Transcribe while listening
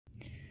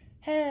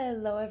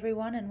Hello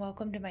everyone and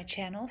welcome to my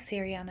channel,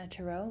 Siriana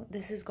Tarot.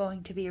 This is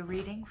going to be a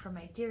reading for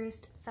my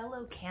dearest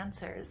fellow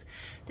Cancers.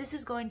 This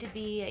is going to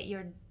be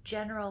your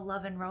general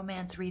love and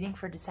romance reading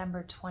for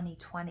December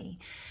 2020.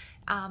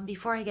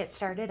 Before I get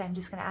started, I'm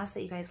just going to ask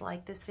that you guys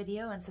like this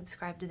video and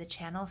subscribe to the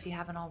channel if you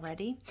haven't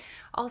already.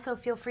 Also,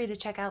 feel free to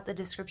check out the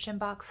description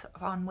box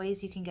on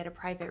ways you can get a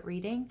private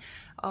reading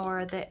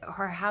or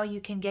how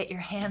you can get your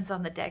hands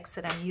on the decks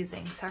that I'm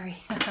using. Sorry,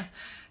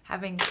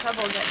 having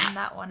trouble getting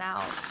that one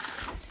out.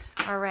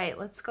 All right,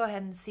 let's go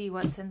ahead and see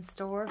what's in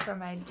store for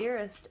my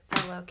dearest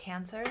fellow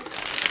Cancers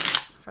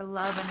for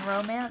love and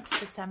romance,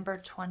 December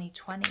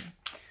 2020.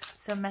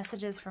 So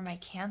messages for my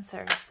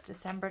Cancers,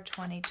 December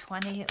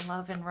 2020,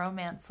 love and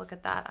romance. Look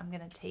at that. I'm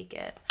going to take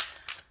it.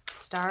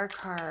 Star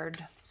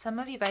card. Some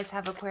of you guys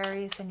have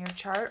Aquarius in your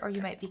chart, or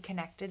you might be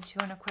connected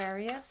to an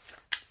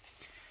Aquarius.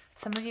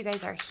 Some of you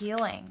guys are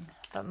healing,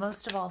 but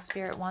most of all,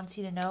 Spirit wants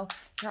you to know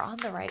you're on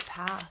the right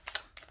path.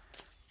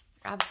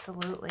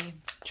 Absolutely.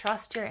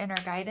 Trust your inner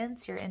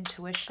guidance, your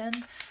intuition,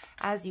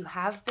 as you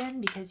have been,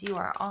 because you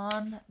are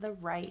on the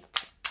right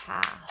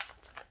path.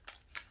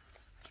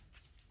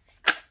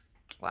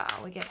 Wow,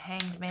 we get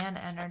Hanged Man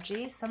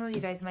energy. Some of you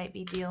guys might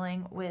be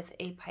dealing with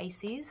a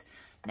Pisces,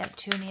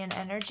 Neptunian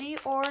energy,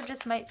 or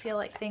just might feel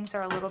like things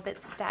are a little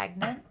bit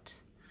stagnant.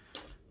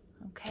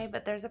 Okay,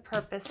 but there's a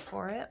purpose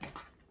for it.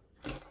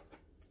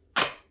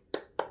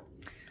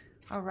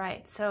 All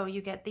right, so you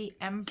get the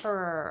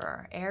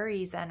Emperor,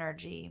 Aries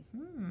energy.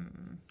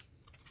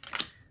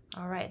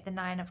 All right, the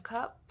Nine of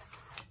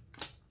Cups.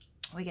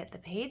 We get the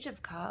Page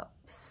of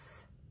Cups.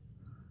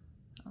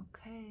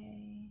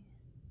 Okay.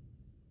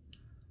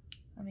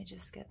 Let me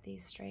just get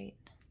these straight.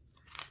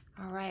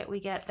 All right, we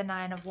get the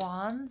Nine of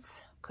Wands.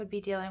 Could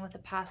be dealing with a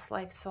past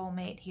life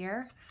soulmate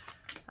here.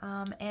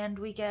 And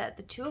we get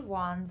the Two of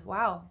Wands.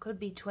 Wow, could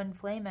be twin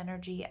flame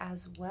energy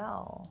as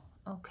well.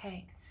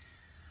 Okay.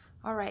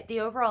 All right, the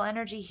overall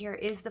energy here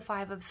is the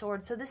Five of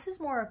Swords. So this is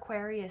more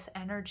Aquarius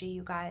energy,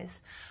 you guys.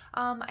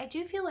 I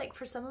do feel like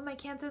for some of my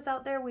Cancers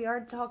out there, we are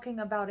talking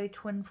about a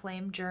twin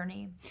flame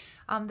journey.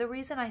 The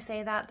reason I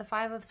say that, the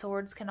Five of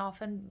Swords can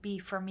often be,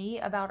 for me,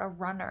 about a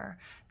runner.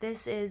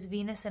 This is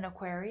Venus in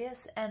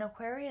Aquarius, and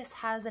Aquarius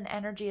has an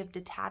energy of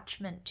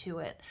detachment to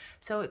it.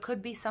 So it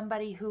could be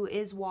somebody who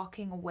is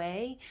walking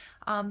away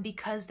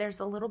because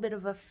there's a little bit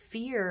of a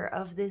fear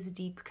of this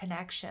deep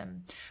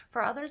connection.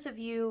 For others of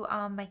you,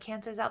 my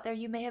Cancers out there,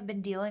 you may have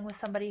been dealing with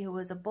somebody who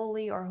was a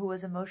bully or who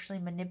was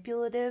emotionally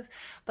manipulative,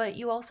 but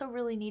you also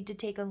really need to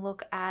take a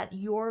look at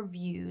your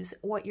views,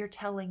 what you're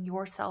telling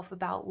yourself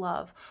about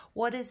love.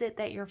 What is it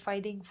that you're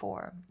fighting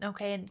for?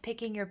 Okay, and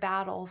picking your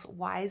battles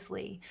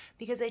wisely,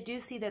 because I do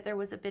see that there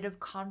was a bit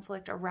of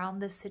conflict around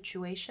this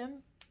situation.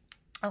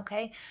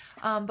 Okay,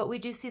 but we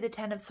do see the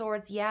Ten of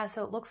Swords. Yeah,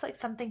 so it looks like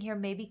something here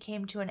maybe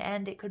came to an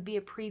end. It could be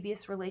a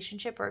previous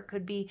relationship, or it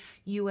could be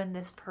you and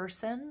this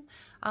person.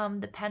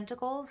 The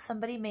Pentacles,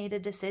 somebody made a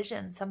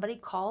decision. Somebody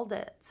called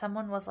it.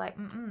 Someone was like,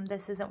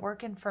 this isn't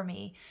working for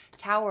me.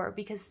 Tower,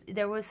 because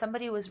there was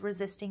somebody who was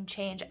resisting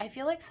change. I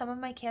feel like some of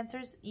my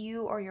Cancers,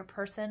 you or your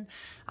person,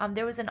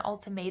 there was an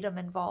ultimatum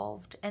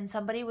involved, and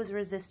somebody was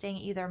resisting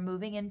either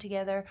moving in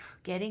together,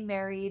 getting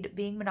married,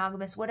 being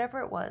monogamous,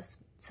 whatever it was.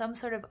 Some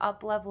sort of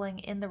up-leveling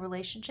in the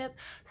relationship.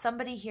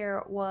 Somebody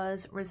here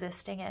was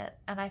resisting it,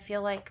 and I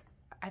feel like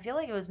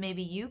it was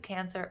maybe you,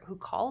 Cancer, who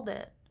called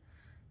it,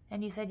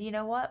 and you said, you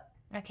know what,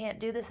 I can't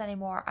do this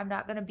anymore. I'm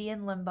not going to be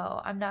in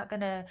limbo. I'm not going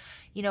to,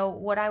 you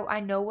know, I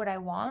know what I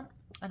want,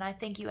 and I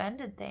think you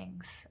ended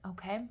things.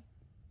 Okay.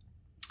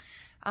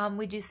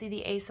 We do see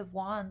the Ace of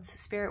Wands.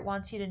 Spirit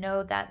wants you to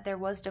know that there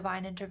was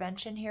divine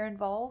intervention here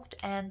involved,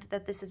 and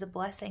that this is a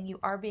blessing. You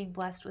are being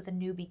blessed with a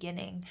new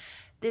beginning.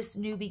 This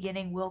new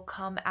beginning will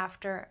come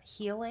after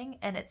healing,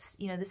 and it's,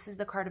 you know, this is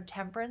the card of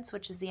Temperance,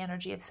 which is the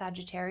energy of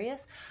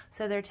Sagittarius.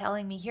 So they're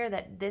telling me here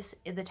that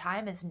the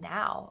time is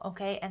now,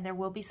 okay? And there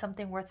will be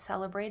something worth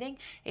celebrating.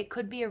 It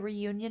could be a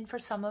reunion for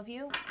some of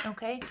you,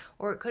 okay?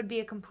 Or it could be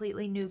a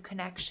completely new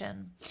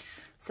connection.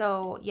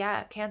 So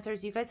yeah,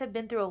 Cancers, you guys have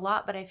been through a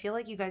lot, but I feel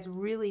like you guys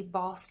really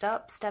bossed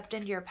up, stepped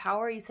into your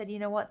power. You said, you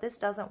know what, this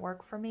doesn't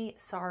work for me.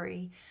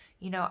 Sorry.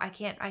 You know, I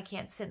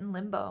can't sit in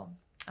limbo.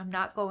 I'm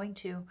not going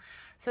to.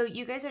 So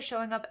you guys are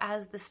showing up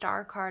as the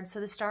Star card. So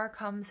the Star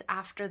comes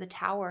after the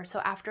Tower. So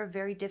after a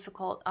very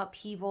difficult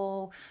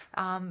upheaval,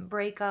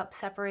 breakup,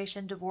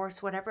 separation,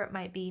 divorce, whatever it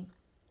might be.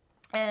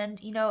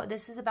 And, you know,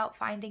 this is about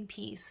finding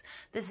peace.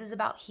 This is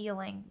about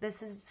healing.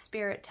 This is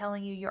Spirit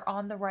telling you you're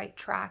on the right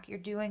track. You're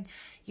doing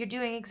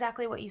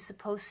exactly what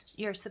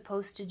you're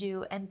supposed to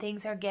do, and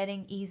things are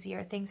getting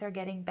easier. Things are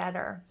getting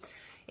better.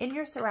 In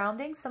your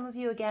surroundings, some of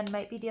you, again,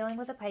 might be dealing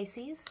with a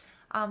Pisces.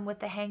 with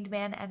the Hanged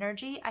Man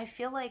energy. I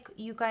feel like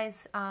you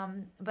guys,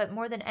 but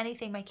more than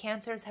anything, my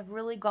Cancers have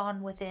really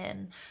gone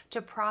within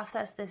to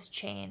process this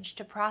change,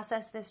 to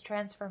process this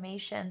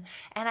transformation.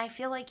 And I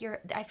feel like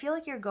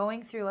you're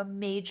going through a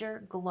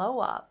major glow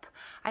up.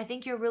 I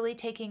think you're really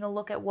taking a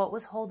look at what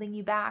was holding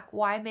you back,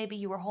 why maybe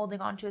you were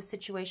holding on to a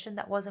situation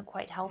that wasn't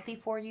quite healthy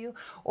for you,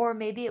 or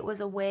maybe it was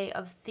a way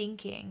of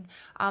thinking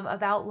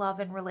about love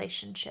and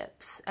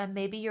relationships. And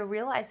maybe you're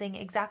realizing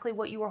exactly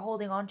what you were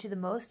holding on to the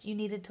most you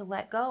needed to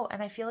let go.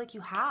 And I feel like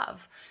you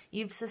have.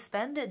 You've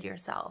suspended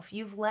yourself.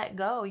 You've let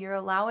go. You're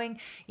allowing,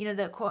 you know,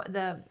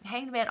 the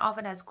Hanged Man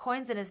often has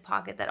coins in his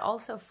pocket that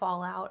also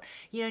fall out,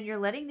 you know, and you're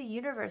letting the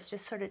universe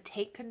just sort of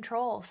take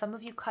control. Some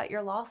of you cut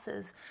your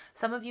losses.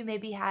 Some of you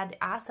maybe had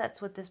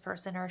assets with this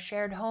person or a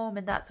shared home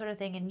and that sort of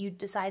thing, and you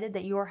decided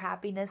that your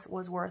happiness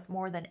was worth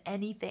more than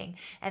anything.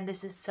 And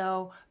this is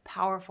so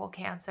powerful,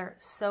 Cancer,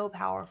 so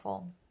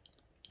powerful.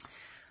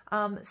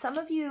 Some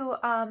of you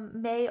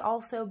may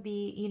also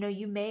be, you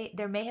know,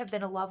 there may have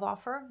been a love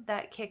offer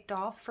that kicked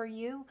off for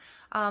you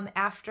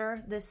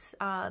after this,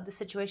 the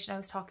situation I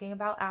was talking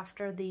about,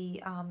 after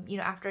the, you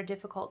know, after a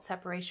difficult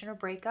separation or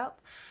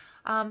breakup.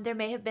 There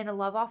may have been a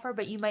love offer,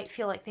 but you might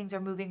feel like things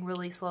are moving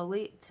really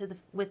slowly to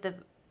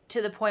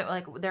the point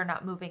like they're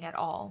not moving at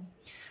all.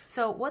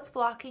 So what's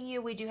blocking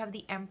you? We do have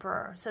the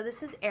Emperor. So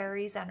this is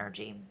Aries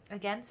energy.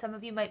 Again, some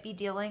of you might be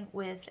dealing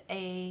with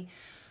a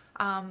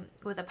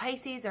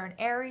Pisces or an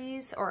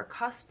Aries or a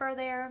cusper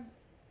there.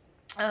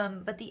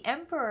 But the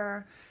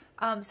Emperor,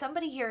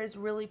 somebody here has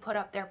really put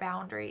up their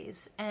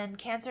boundaries. And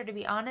Cancer, to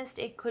be honest,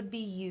 it could be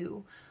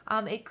you.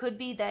 It could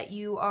be that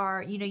you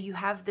are, you know, you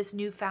have this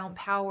newfound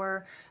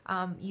power.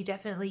 You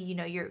definitely, you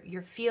know, you're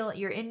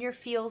in your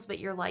feels, but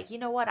you're like, you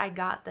know what, I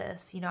got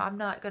this. You know, I'm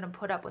not going to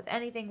put up with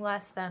anything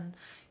less than,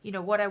 you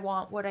know, what I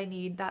want, what I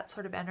need, that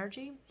sort of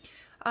energy.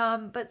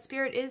 But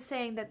Spirit is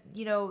saying that,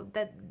 you know,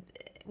 that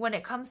when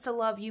it comes to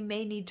love, you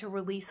may need to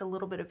release a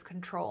little bit of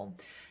control.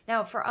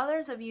 Now, for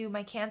others of you,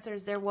 my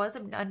Cancers, there was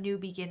a new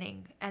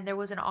beginning and there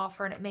was an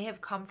offer, and it may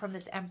have come from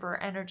this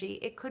Emperor energy.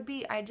 It could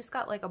be, I just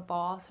got like a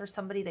boss or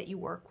somebody that you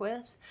work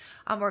with,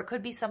 or it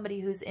could be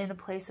somebody who's in a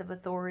place of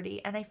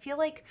authority. And I feel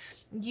like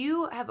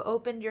you have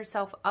opened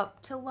yourself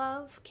up to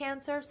love,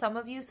 Cancer. Some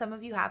of you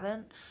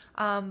haven't,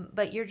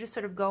 but you're just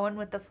sort of going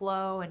with the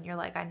flow and you're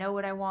like, I know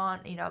what I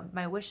want. You know,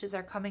 my wishes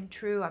are coming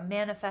true. I'm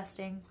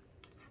manifesting.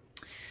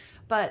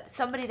 But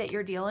somebody that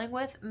you're dealing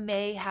with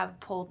may have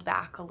pulled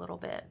back a little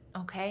bit,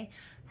 okay?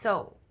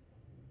 So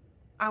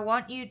I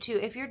want you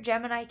to, if you're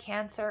Gemini,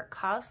 Cancer,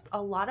 cusp,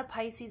 a lot of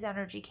Pisces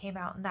energy came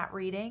out in that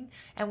reading,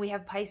 and we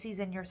have Pisces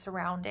in your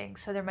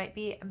surroundings. So there might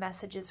be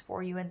messages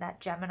for you in that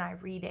Gemini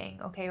reading,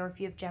 okay? Or if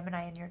you have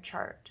Gemini in your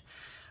chart.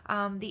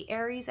 The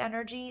Aries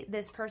energy,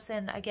 this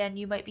person, again,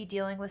 you might be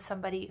dealing with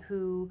somebody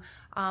who,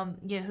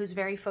 you know, who's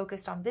very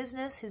focused on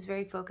business, who's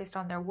very focused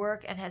on their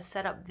work and has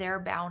set up their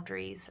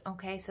boundaries.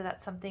 Okay. So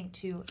that's something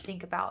to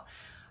think about.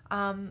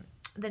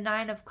 The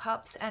Nine of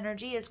Cups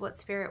energy is what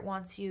Spirit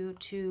wants you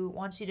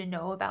to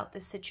know about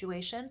this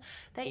situation,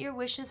 that your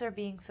wishes are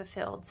being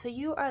fulfilled. So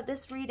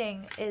this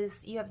reading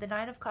is, you have the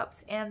Nine of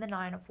Cups and the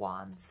Nine of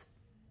Wands.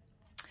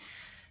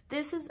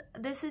 This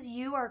is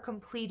you are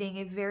completing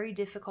a very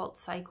difficult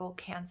cycle,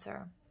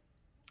 Cancer.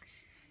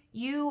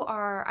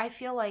 I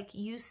feel like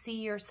you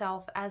see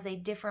yourself as a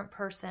different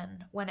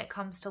person when it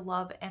comes to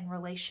love and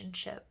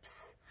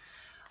relationships.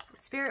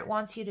 Spirit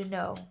wants you to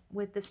know,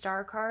 with the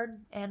Star card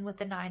and with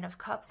the Nine of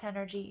Cups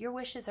energy, your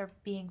wishes are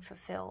being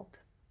fulfilled.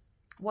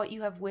 What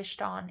you have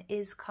wished on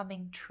is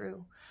coming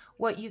true.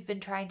 What you've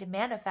been trying to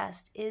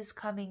manifest is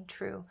coming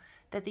true.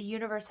 That the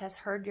universe has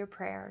heard your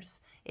prayers,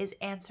 is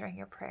answering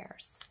your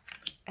prayers.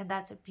 And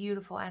that's a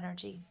beautiful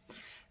energy.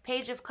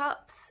 Page of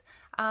Cups.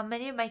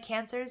 Many of my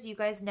Cancers, you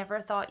guys never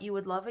thought you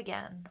would love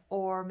again.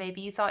 Or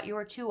maybe you thought you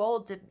were too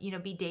old to, you know,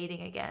 be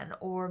dating again.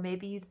 Or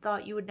maybe you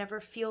thought you would never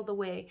feel the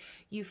way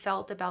you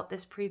felt about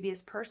this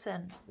previous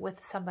person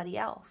with somebody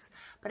else.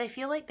 But I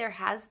feel like there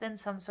has been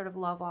some sort of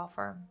love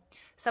offer.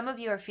 Some of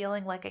you are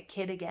feeling like a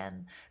kid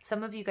again.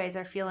 Some of you guys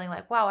are feeling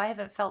like, wow, I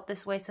haven't felt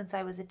this way since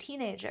I was a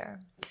teenager.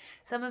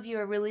 Some of you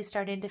are really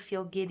starting to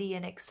feel giddy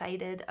and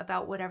excited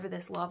about whatever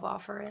this love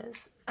offer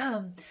is.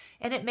 And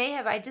it may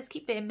have,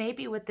 it may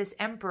be with this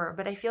Emperor,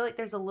 but I feel like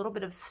there's a little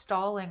bit of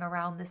stalling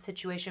around this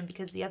situation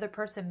because the other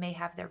person may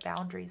have their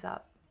boundaries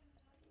up.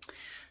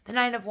 The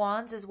Nine of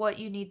Wands is what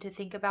you need to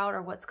think about,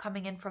 or what's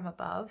coming in from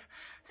above.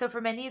 So for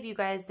many of you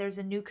guys, there's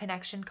a new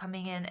connection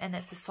coming in, and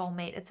it's a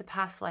soulmate. It's a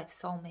past life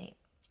soulmate.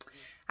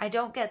 I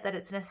don't get that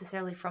it's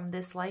necessarily from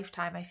this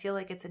lifetime. I feel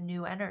like it's a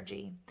new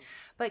energy.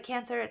 But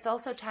Cancer, it's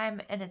also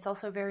time, and it's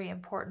also very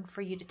important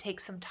for you to take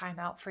some time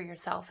out for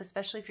yourself,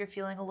 especially if you're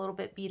feeling a little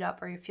bit beat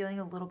up or you're feeling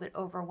a little bit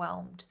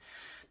overwhelmed.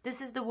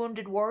 This is the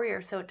Wounded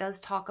Warrior, so it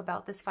does talk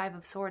about this Five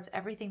of Swords,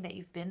 everything that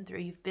you've been through.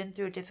 You've been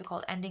through a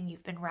difficult ending.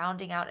 You've been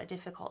rounding out a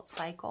difficult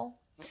cycle.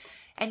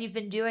 And you've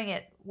been doing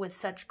it with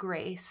such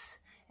grace.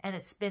 And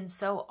it's been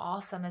so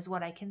awesome is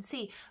what I can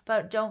see.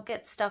 But don't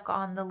get stuck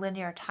on the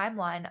linear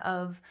timeline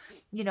of,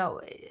 you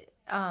know,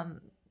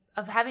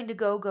 having to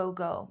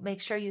go.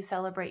 Make sure you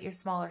celebrate your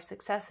smaller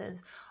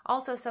successes.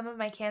 Also, some of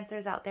my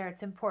Cancers out there,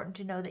 it's important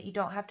to know that you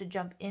don't have to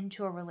jump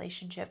into a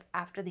relationship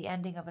after the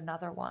ending of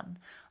another one,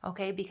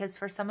 okay? Because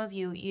for some of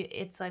you,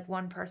 it's like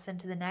one person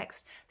to the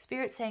next.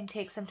 Spirit's saying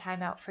take some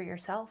time out for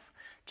yourself,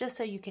 just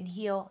so you can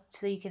heal,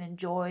 so you can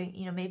enjoy,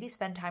 maybe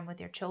spend time with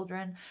your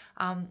children,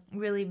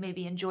 really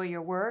maybe enjoy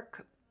your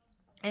work,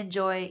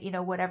 enjoy,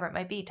 whatever it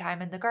might be,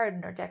 time in the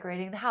garden or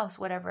decorating the house,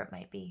 whatever it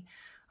might be.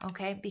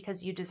 Okay,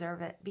 because you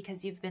deserve it,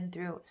 because you've been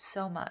through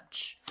so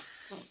much.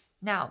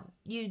 Now,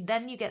 you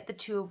get the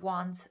Two of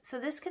Wands.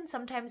 So this can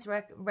sometimes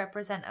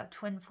represent a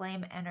twin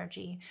flame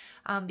energy,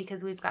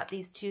 because we've got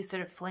these two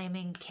sort of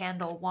flaming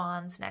candle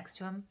wands next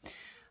to him.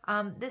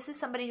 This is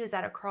somebody who's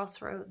at a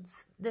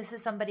crossroads. This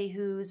is somebody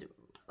who's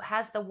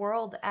has the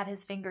world at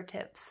his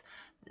fingertips.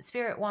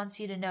 Spirit wants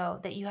you to know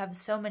that you have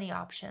so many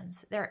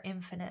options. They're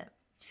infinite.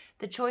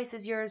 The choice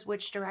is yours,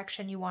 which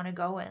direction you want to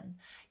go in.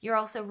 You're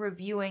also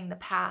reviewing the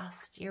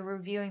past. You're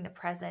reviewing the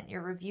present.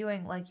 You're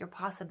reviewing like your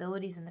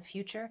possibilities in the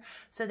future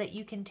so that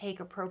you can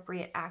take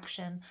appropriate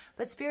action.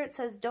 But Spirit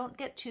says don't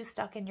get too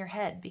stuck in your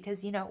head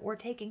because, we're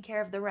taking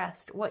care of the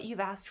rest. What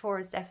you've asked for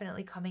is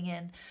definitely coming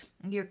in.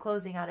 You're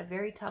closing out a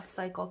very tough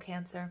cycle,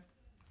 Cancer,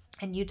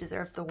 and you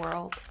deserve the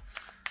world.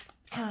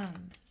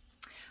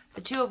 The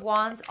Two of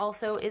Wands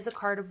also is a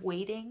card of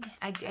waiting.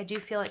 I do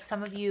feel like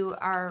some of you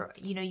are,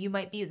 you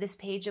might be this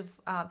Page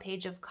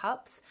of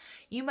Cups.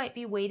 You might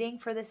be waiting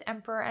for this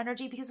Emperor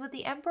energy, because with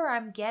the Emperor,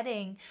 I'm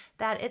getting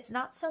that it's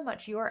not so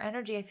much your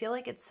energy. I feel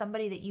like it's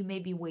somebody that you may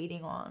be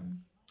waiting on.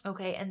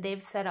 Okay, and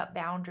they've set up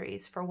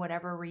boundaries for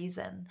whatever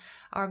reason,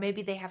 or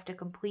maybe they have to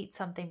complete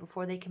something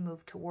before they can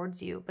move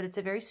towards you, but it's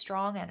a very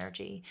strong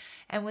energy.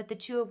 And with the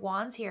Two of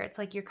Wands here, it's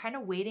like you're kind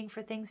of waiting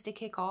for things to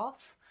kick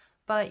off,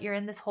 but you're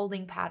in this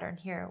holding pattern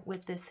here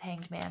with this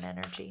Hanged Man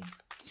energy.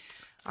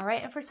 All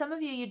right, and for some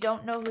of you, you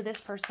don't know who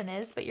this person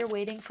is, but you're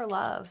waiting for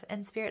love.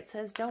 And Spirit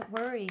says, don't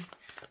worry,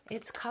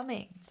 it's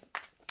coming.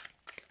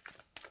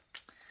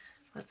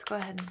 Let's go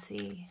ahead and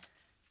see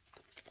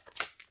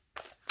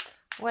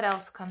what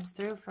else comes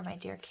through for my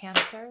dear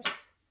Cancers.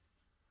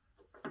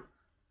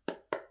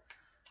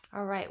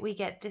 All right, we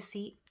get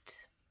deceit.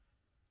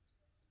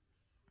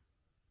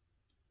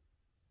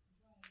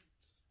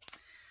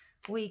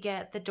 We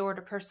get the door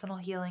to personal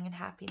healing and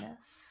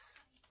happiness.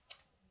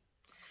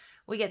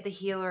 We get the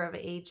Healer of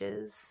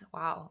Ages.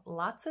 Wow,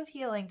 lots of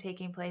healing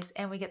taking place.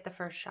 And we get the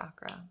first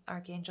chakra,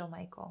 Archangel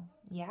Michael.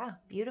 Yeah,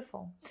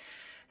 beautiful.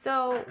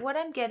 So what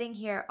I'm getting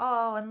here,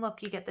 oh, and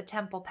look, you get the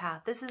Temple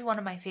Path. This is one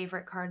of my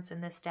favorite cards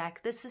in this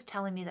deck. This is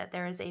telling me that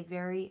there is a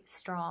very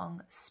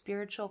strong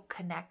spiritual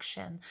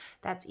connection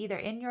that's either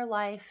in your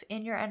life,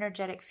 in your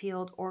energetic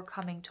field, or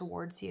coming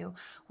towards you.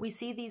 We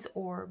see these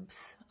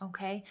orbs,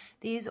 okay?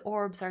 These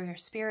orbs are your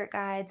spirit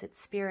guides. It's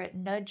spirit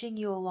nudging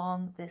you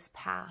along this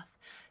path.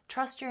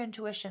 Trust your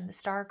intuition, the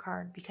Star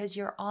card, because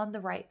you're on the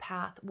right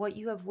path. What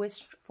you have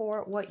wished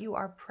for, what you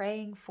are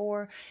praying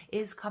for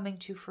is coming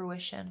to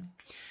fruition.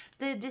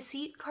 The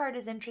Deceit card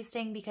is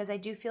interesting because I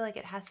do feel like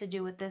it has to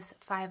do with this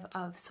Five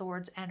of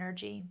Swords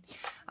energy.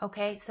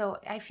 Okay, so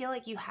I feel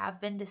like you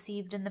have been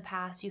deceived in the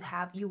past.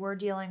 You were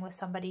dealing with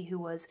somebody who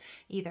was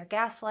either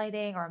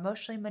gaslighting or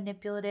emotionally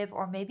manipulative,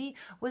 or maybe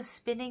was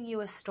spinning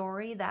you a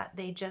story that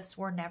they just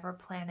were never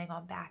planning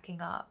on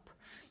backing up.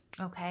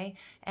 Okay,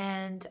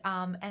 and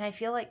I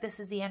feel like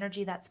this is the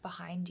energy that's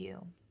behind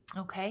you.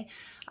 Okay,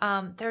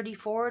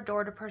 34,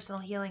 door to personal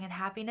healing and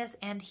happiness,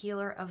 and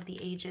Healer of the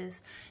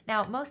Ages.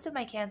 Now, most of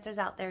my Cancers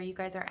out there, you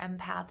guys are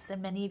empaths,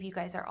 and many of you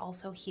guys are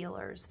also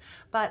healers.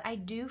 But I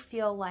do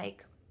feel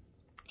like,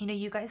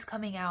 you guys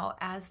coming out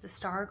as the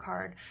Star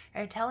card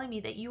are telling me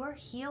that you are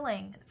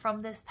healing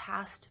from this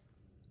past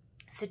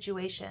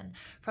situation,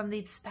 from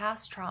these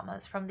past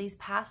traumas, from these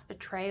past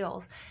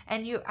betrayals.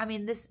 And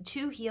this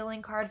two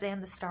healing cards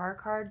and the Star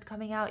card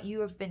coming out,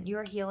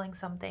 you're healing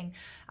something.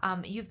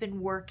 You've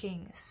been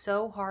working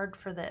so hard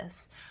for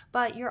this,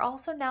 but you're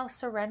also now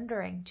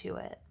surrendering to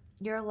it.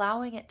 You're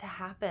allowing it to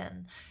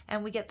happen.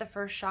 And we get the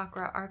first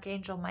chakra,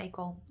 Archangel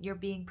Michael. You're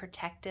being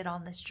protected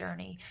on this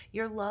journey.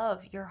 Your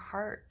love, your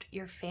heart,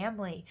 your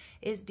family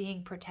is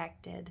being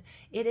protected.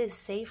 It is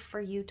safe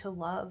for you to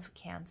love,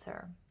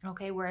 Cancer.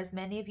 Okay, whereas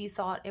many of you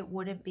thought it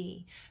wouldn't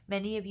be.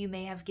 Many of you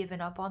may have given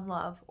up on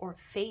love or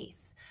faith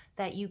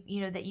that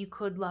that you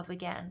could love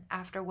again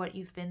after what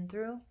you've been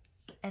through.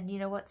 And you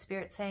know what?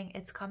 Spirit's saying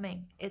it's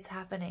coming. It's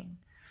happening.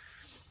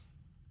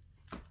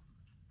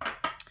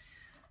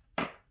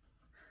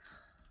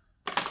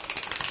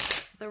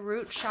 The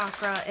root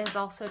chakra is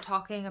also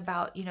talking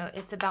about,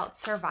 it's about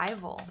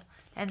survival.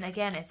 And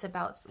again, it's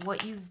about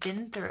what you've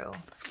been through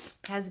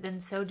has been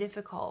so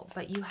difficult,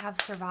 but you have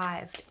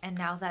survived, and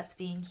now that's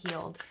being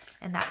healed.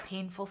 And that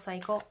painful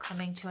cycle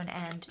coming to an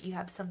end. You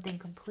have something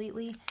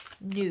completely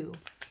new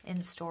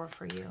in store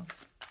for you.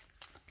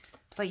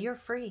 But you're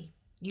free.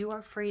 You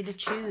are free to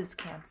choose,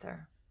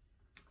 Cancer.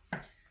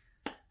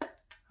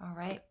 All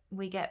right,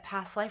 we get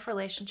past life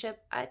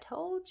relationship. I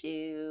told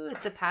you,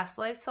 it's a past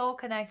life soul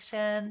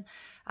connection.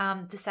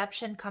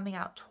 Deception coming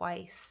out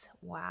twice.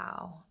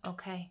 Wow,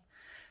 okay.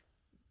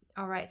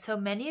 All right, so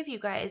many of you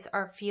guys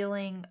are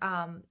feeling,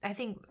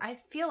 I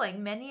feel like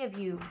many of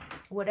you,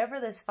 whatever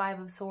this Five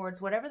of Swords,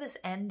 whatever this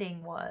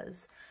ending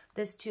was,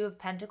 this Two of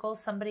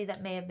Pentacles, somebody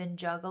that may have been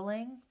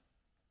juggling,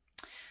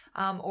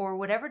 or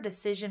whatever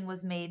decision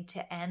was made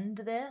to end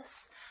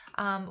this,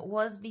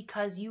 was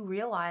because you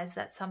realized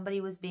that somebody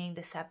was being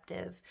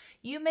deceptive.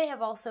 You may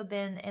have also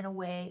been, in a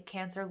way,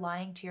 Cancer,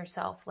 lying to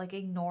yourself, like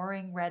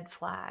ignoring red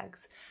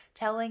flags,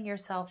 telling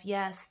yourself,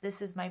 yes,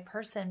 this is my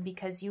person,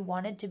 because you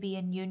wanted to be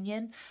in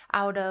union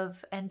out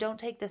of, and don't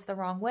take this the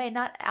wrong way,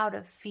 not out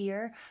of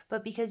fear,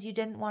 but because you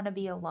didn't want to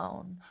be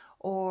alone,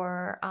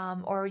 or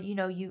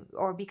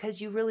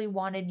because you really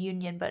wanted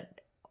union,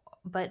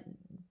 but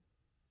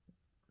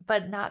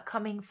not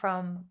coming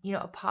from,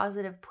 a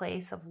positive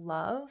place of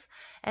love.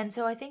 And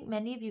so I think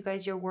many of you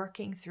guys, you're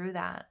working through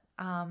that,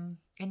 and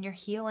you're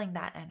healing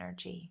that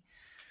energy.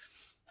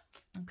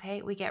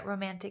 Okay, we get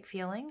romantic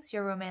feelings.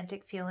 Your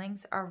romantic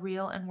feelings are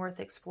real and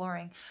worth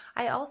exploring.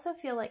 I also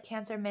feel like,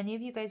 Cancer, many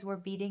of you guys were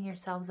beating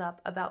yourselves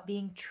up about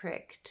being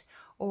tricked,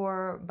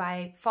 or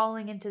by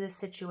falling into this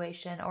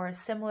situation or a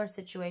similar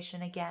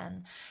situation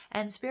again.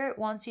 And Spirit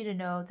wants you to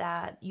know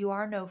that you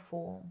are no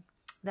fool,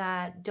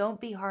 that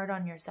don't be hard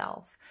on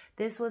yourself.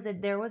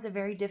 There was a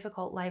very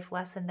difficult life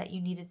lesson that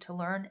you needed to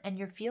learn, and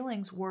your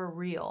feelings were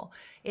real.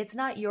 It's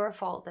not your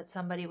fault that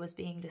somebody was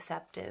being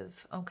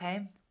deceptive,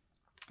 okay?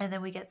 And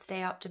then we get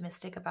stay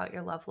optimistic about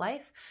your love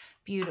life.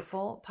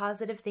 Beautiful.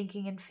 Positive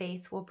thinking and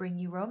faith will bring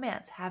you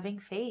romance. Having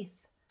faith,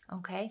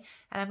 okay?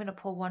 And I'm going to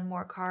pull one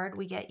more card.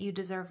 We get you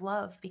deserve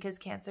love, because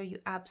Cancer, you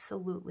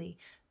absolutely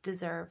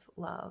deserve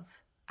love.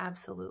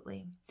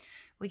 Absolutely.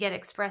 We get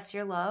express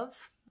your love,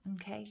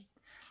 okay?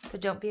 So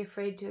don't be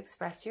afraid to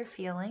express your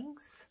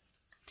feelings.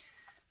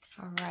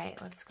 All right,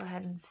 let's go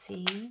ahead and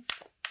see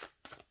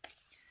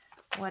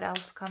what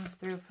else comes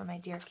through for my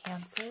dear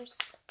Cancers.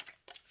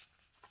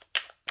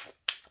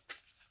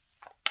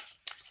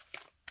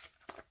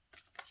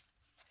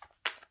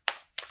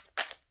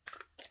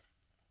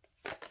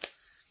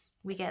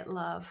 We get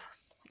love.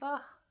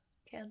 Oh,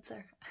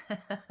 Cancer.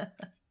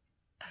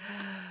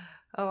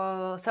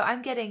 Oh, so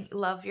I'm getting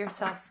love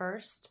yourself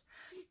first.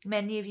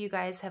 Many of you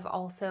guys have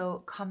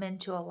also come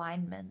into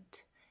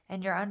alignment,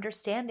 and you're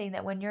understanding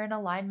that when you're in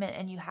alignment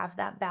and you have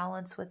that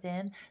balance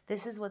within,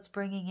 this is what's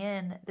bringing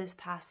in this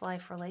past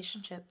life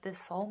relationship, this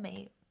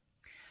soulmate.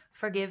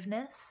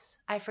 Forgiveness.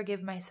 I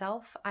forgive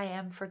myself. I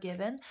am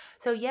forgiven.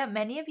 So yeah,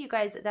 many of you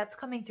guys, that's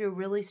coming through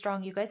really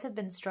strong. You guys have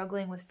been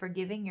struggling with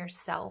forgiving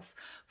yourself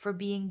for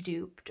being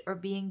duped or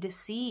being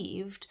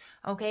deceived,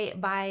 okay,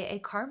 by a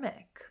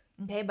karmic,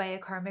 okay, by a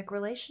karmic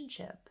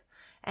relationship.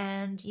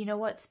 And you know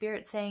what?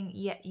 Spirit's saying,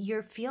 yeah,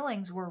 your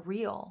feelings were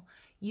real.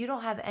 You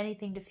don't have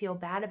anything to feel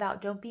bad about.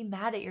 Don't be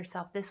mad at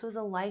yourself. This was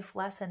a life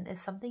lesson.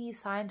 It's something you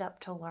signed up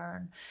to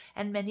learn.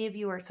 And many of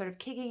you are sort of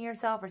kicking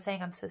yourself or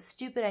saying, I'm so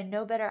stupid. I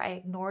know better. I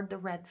ignored the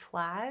red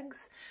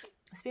flags.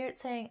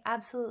 Spirit's saying,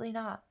 absolutely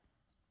not.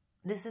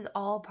 This is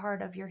all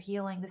part of your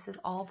healing. This is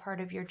all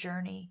part of your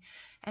journey.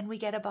 And we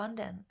get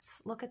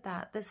abundance. Look at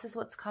that. This is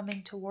what's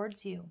coming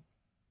towards you.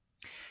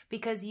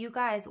 Because you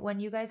guys, when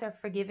you guys are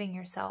forgiving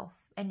yourself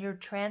and you're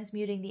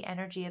transmuting the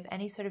energy of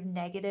any sort of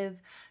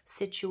negative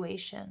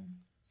situation,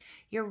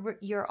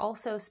 you're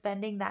also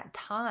spending that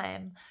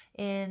time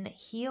in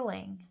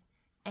healing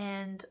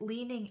and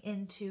leaning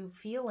into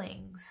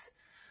feelings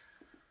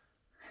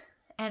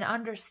and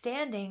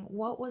understanding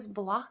what was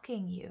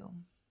blocking you.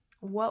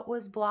 What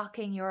was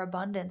blocking your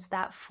abundance,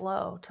 that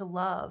flow to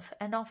love?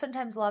 And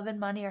oftentimes love and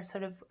money are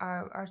sort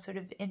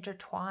of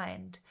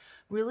intertwined.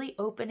 Really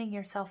opening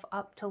yourself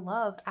up to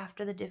love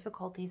after the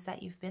difficulties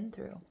that you've been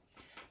through.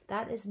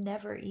 That is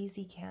never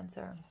easy,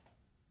 Cancer.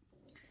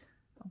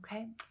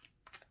 Okay?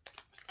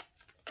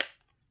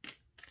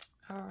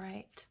 All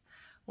right.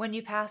 When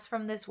you pass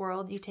from this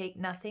world, you take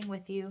nothing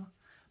with you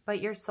but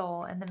your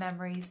soul and the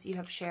memories you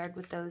have shared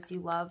with those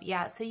you love.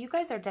 Yeah, so you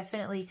guys are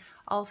definitely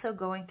also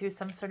going through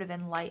some sort of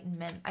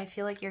enlightenment. I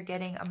feel like you're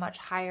getting a much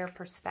higher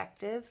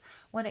perspective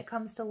when it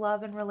comes to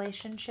love and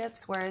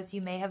relationships, whereas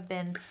you may have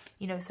been,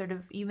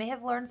 you may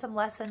have learned some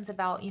lessons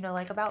about,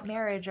 like about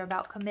marriage or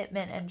about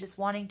commitment and just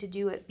wanting to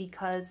do it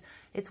because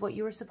it's what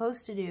you were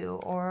supposed to do,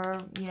 or,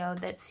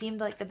 that seemed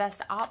like the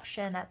best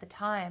option at the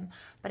time.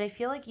 But I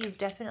feel like you've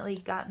definitely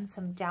gotten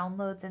some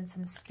downloads and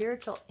some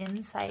spiritual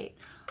insight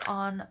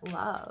on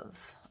love,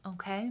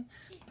 okay?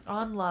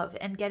 On love,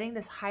 and getting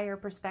this higher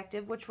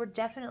perspective, which we're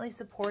definitely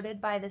supported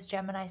by this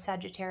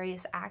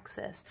Gemini-Sagittarius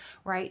axis,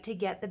 right? To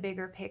get the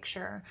bigger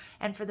picture.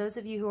 And for those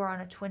of you who are on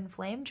a twin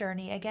flame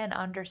journey, again,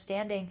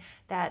 understanding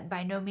that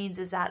by no means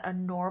is that a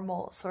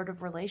normal sort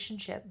of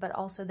relationship, but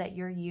also that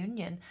your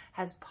union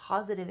has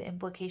positive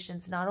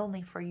implications, not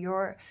only for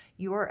your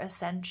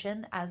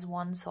ascension as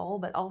one soul,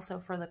 but also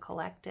for the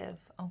collective,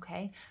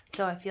 okay?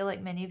 So I feel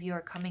like many of you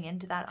are coming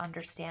into that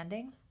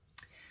understanding.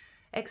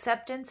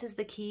 Acceptance is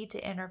the key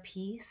to inner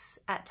peace.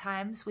 At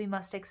times, we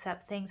must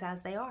accept things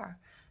as they are.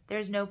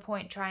 There's no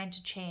point trying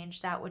to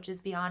change that which is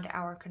beyond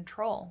our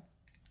control.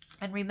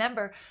 And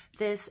remember,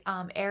 this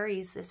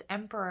Aries, this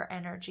Emperor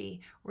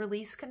energy,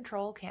 release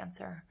control,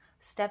 Cancer.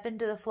 Step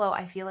into the flow.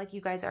 I feel like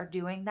you guys are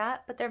doing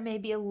that, but there may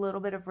be a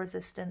little bit of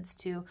resistance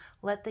to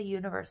let the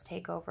universe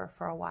take over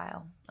for a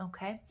while,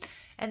 okay?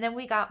 And then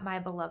we got my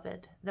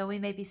beloved. Though we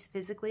may be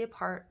physically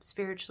apart,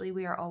 spiritually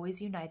we are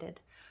always united.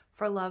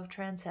 For love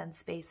transcends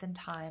space and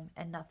time,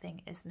 and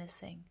nothing is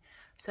missing.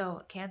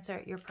 So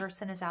Cancer, your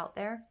person is out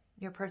there.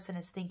 Your person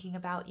is thinking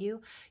about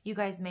you. You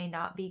guys may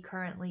not be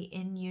currently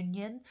in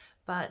union,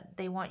 but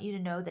they want you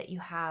to know that you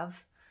have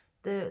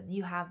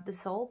the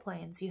soul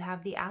planes, you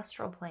have the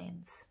astral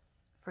planes.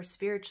 For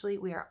spiritually,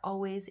 we are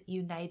always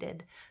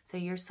united. So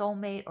your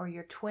soulmate or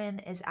your twin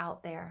is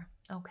out there,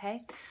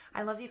 okay?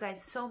 I love you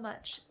guys so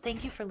much.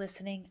 Thank you for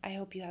listening. I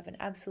hope you have an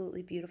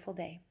absolutely beautiful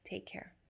day. Take care.